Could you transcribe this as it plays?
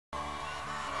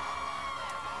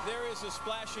There is a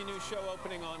splashy new show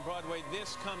opening on Broadway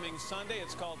this coming Sunday.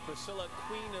 It's called Priscilla,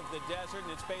 Queen of the Desert,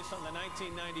 and it's based on the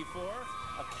 1994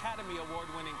 Academy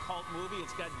Award-winning cult movie.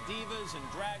 It's got divas and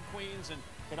drag queens, and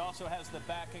it also has the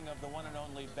backing of the one and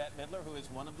only Bette Midler, who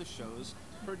is one of the show's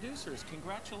producers.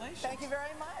 Congratulations. Thank you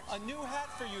very much. A new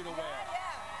hat for you to wear.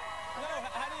 Yeah. No,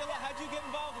 how'd you get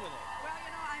involved with it? Well,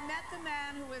 you know, I met the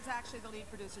man who is actually the lead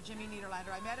producer, Jimmy Niederlander.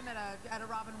 I met him at a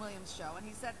Robin Williams show, and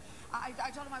he said,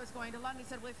 I told him I was going to London. He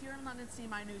said, well, if you're in London, see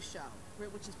my new show,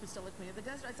 which is Priscilla, Queen of the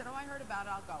Desert. I said, oh, I heard about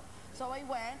it, I'll go. So I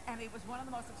went, and it was one of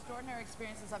the most extraordinary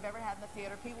experiences I've ever had in the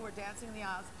theater. People were dancing in the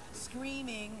aisles,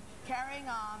 screaming, carrying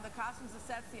on, the costumes, the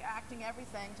sets, the acting,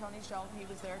 everything. Tony Shelton, he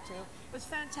was there too. It was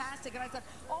fantastic, and I said,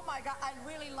 oh my God, I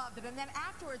really loved it. And then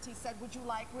afterwards he said,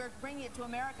 we're bringing it to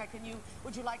America,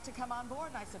 would you like to come on board?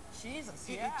 And I said, Jesus,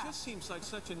 yeah. It just seems like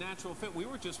such a natural fit. We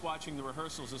were just watching the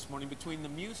rehearsals this morning between the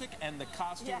music and the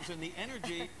costumes and the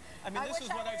energy. I mean,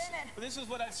 this is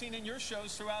what I've seen in your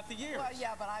shows throughout the years. Well,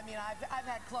 yeah, but I mean, I've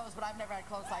had clothes, but I've never had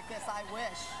clothes like this. I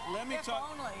wish. Let me talk.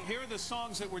 Only. Here are the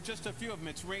songs that were just a few of them.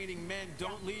 It's Raining Men,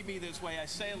 Don't Leave Me This Way, I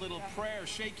Say a Little Prayer,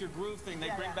 Shake Your Groove Thing. They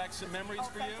bring back some memories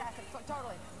for you? Fantastic.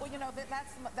 Totally. Well, you know,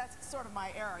 that's sort of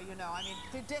my era, you know. I mean,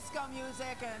 the disco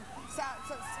music and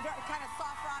kind of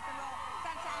soft rock and roll.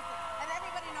 Fantastic. And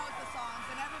everybody knows the songs,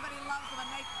 and everybody loves them, and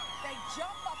they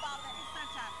jump up out of it. It's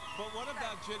fantastic. But what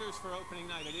about jitters for opening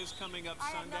night? It is coming up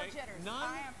Sunday. I have no jitters. None?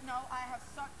 I have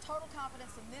total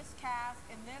confidence in this cast,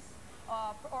 in this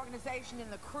organization, in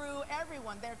the crew,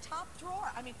 everyone. They're top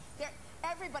drawer. I mean,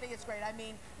 everybody is great. I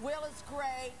mean, Will is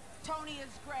great, Tony is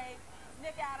great,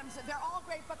 Nick Adams, they're all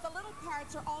great, but the little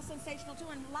parts are all sensational too,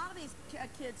 and a lot of these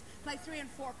kids play 3 and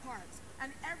 4 parts, and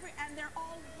they're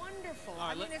all wonderful.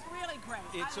 I mean, it's really great.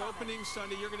 It's opening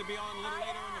Sunday. You're going to be on a little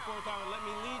later in the 4th hour. Let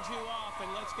me lead you off,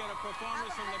 and let's get a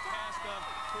performance from the cast of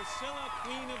Priscilla,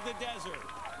 Queen of the Desert.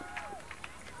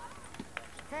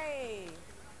 Hey.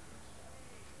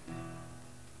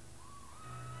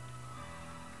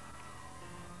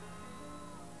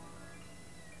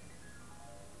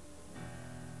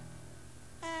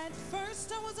 At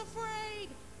first I was afraid,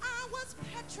 I was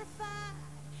petrified,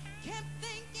 kept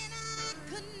thinking I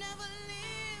could never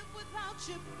live without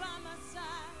you by my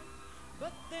side.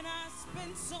 But then I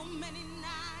spent so many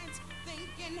nights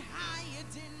thinking how you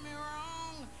did me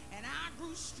wrong, and I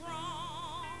grew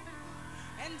strong,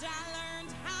 and I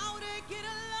learned how to get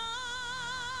along.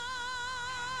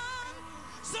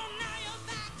 So now you're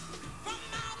back from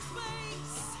outer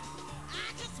space.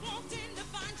 I just walked in to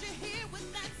find you here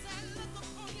with that sad look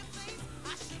upon your face.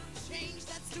 I should have changed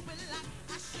that stupid lock.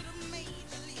 I should have made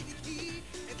you leave it here.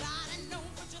 If I'd have known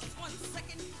for just 1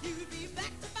 second you'd be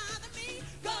back to bother me.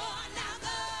 Go on now,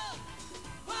 go.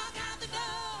 Walk out the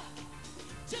door.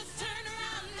 Just turn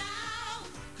around now,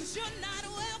 'cause you're not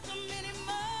welcome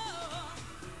anymore.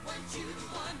 Weren't you the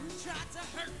one who tried to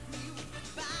hurt me with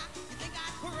goodbye? You think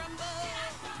I'd crumble?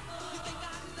 You think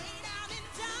I'd lay down and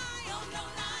die? Oh no,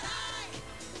 not I.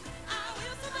 I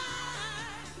will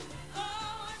survive.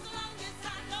 Oh, as long as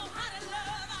I know how to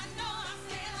love, I know I'll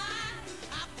stay alive.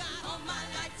 I've got all my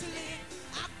life to live.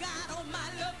 I've got all my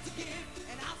love to give,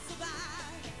 and I'll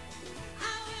survive.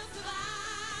 I will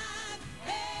survive.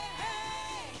 Hey,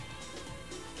 hey.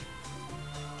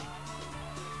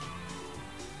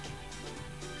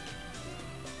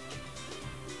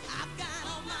 I've got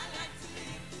all my life to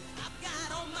live. I've got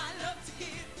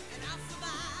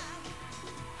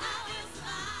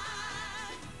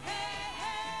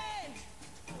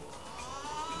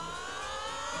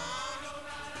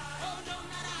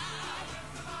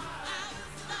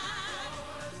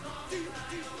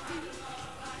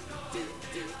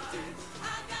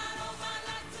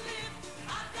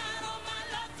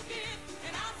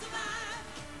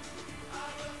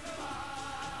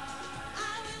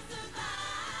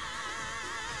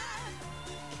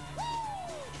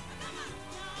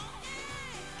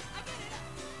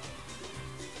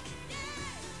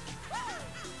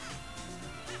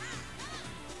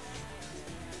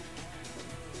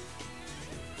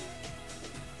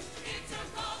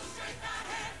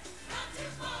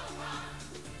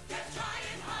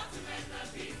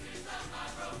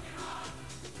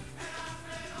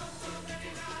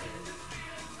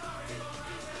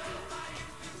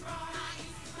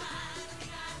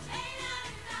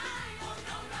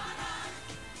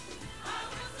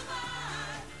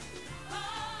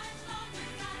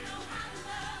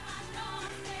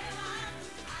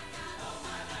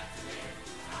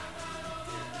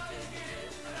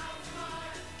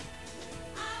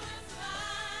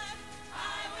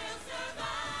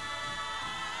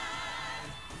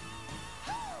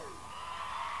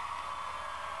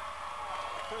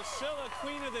Prisilla,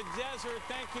 Queen of the Desert.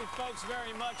 Thank you, folks,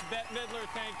 very much. Bette Midler,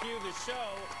 thank you. The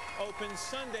show opens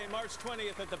Sunday, March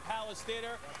 20th at the Palace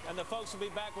Theater, and the folks will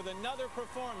be back with another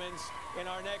performance in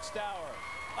our next hour.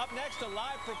 Up next, a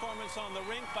live performance on the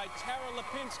rink by Tara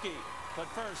Lipinski. But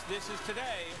first, this is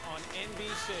Today on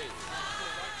NBC.